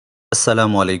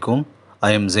Assalamu alaikum.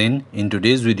 I am Zain. In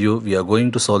today's video, we are going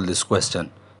to solve this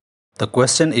question. The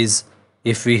question is,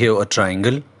 if we have a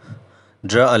triangle,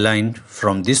 draw a line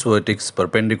from this vertex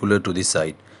perpendicular to this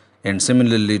side, and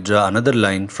similarly draw another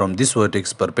line from this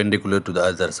vertex perpendicular to the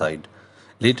other side.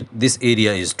 Let this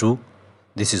area is 2,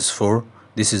 this is 4,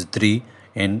 this is 3,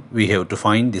 and we have to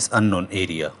find this unknown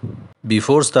area.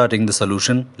 Before starting the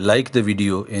solution, like the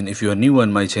video, and if you are new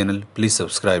on my channel, please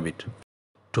subscribe it.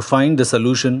 To find the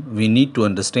solution, we need to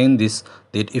understand this,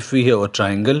 that if we have a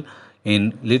triangle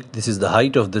and this is the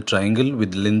height of the triangle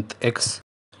with length x,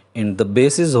 and the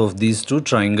bases of these two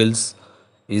triangles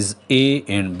is A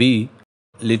and B,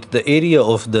 let the area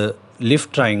of the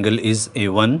left triangle is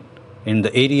A1 and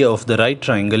the area of the right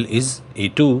triangle is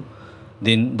A2,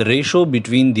 then the ratio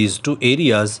between these two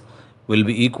areas will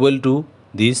be equal to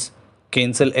this,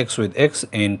 cancel x with x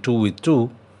and 2 with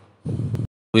 2.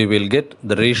 We will get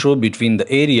the ratio between the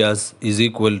areas is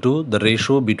equal to the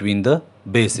ratio between the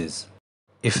bases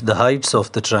if the heights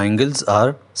of the triangles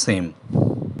are same.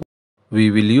 We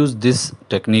will use this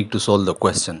technique to solve the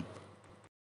question.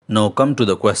 Now come to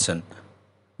the question.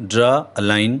 Draw a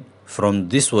line from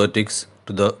this vertex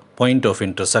to the point of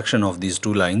intersection of these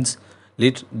two lines.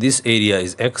 Let this area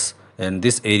is x and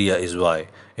this area is y,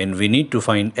 and we need to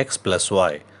find x plus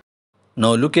y.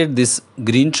 Now look at this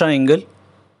green triangle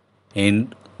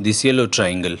and this yellow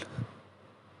triangle.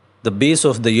 The base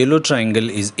of the yellow triangle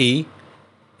is A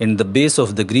and the base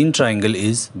of the green triangle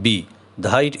is B. The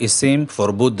height is same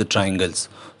for both the triangles.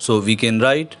 So we can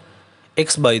write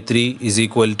x by 3 is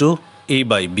equal to A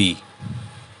by B.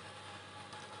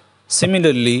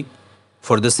 Similarly,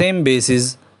 for the same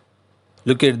basis,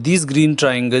 look at these green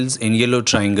triangles and yellow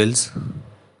triangles.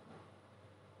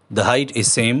 The height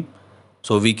is same.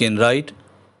 So we can write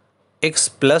x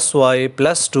plus y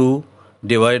plus 2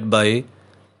 divided by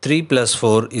 3 plus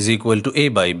 4 is equal to A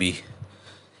by B.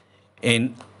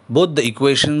 And both the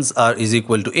equations are is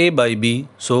equal to A by B,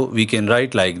 so we can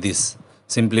write like this.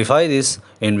 Simplify this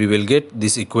and we will get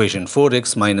this equation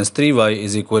 4x minus 3y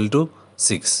is equal to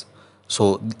 6.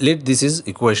 So let this is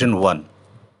equation 1.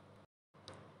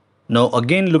 Now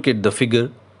again look at the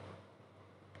figure.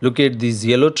 Look at these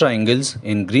yellow triangles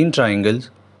and green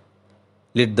triangles.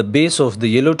 Let the base of the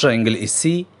yellow triangle is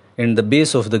C and the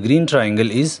base of the green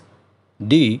triangle is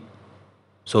D.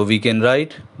 So we can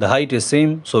write the height is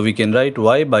same, so we can write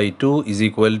y by 2 is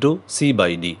equal to C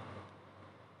by D.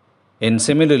 And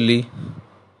similarly,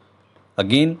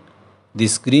 again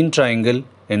this green triangle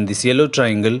and this yellow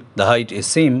triangle, the height is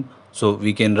same, so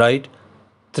we can write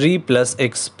 3 plus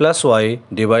x plus y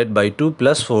divided by 2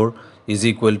 plus 4 is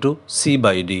equal to C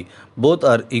by D. Both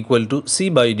are equal to C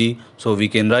by D, so we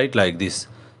can write like this.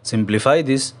 Simplify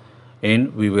this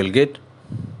and we will get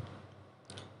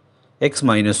x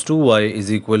minus 2y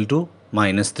is equal to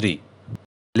minus 3.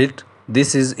 Let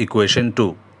this is equation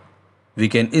 2. We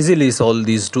can easily solve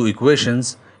these two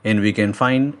equations and we can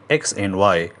find x and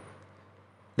y.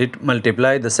 Let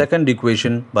multiply the second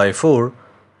equation by 4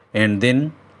 and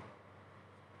then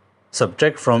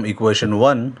subtract from equation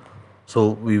 1. So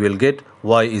we will get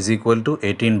y is equal to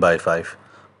 18 by 5.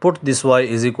 Put this y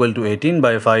is equal to 18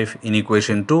 by 5 in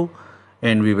equation 2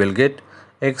 and we will get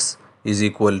x is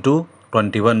equal to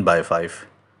 21 by 5.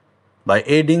 By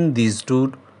adding these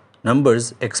two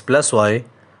numbers x plus y,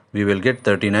 we will get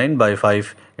 39 by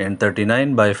 5 and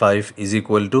 39 by 5 is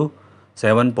equal to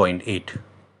 7.8.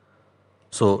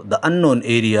 So the unknown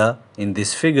area in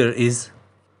this figure is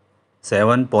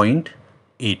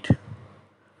 7.8.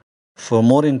 For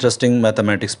more interesting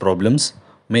mathematics problems,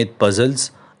 math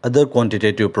puzzles, other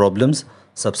quantitative problems,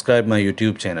 subscribe my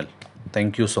YouTube channel.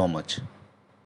 Thank you so much.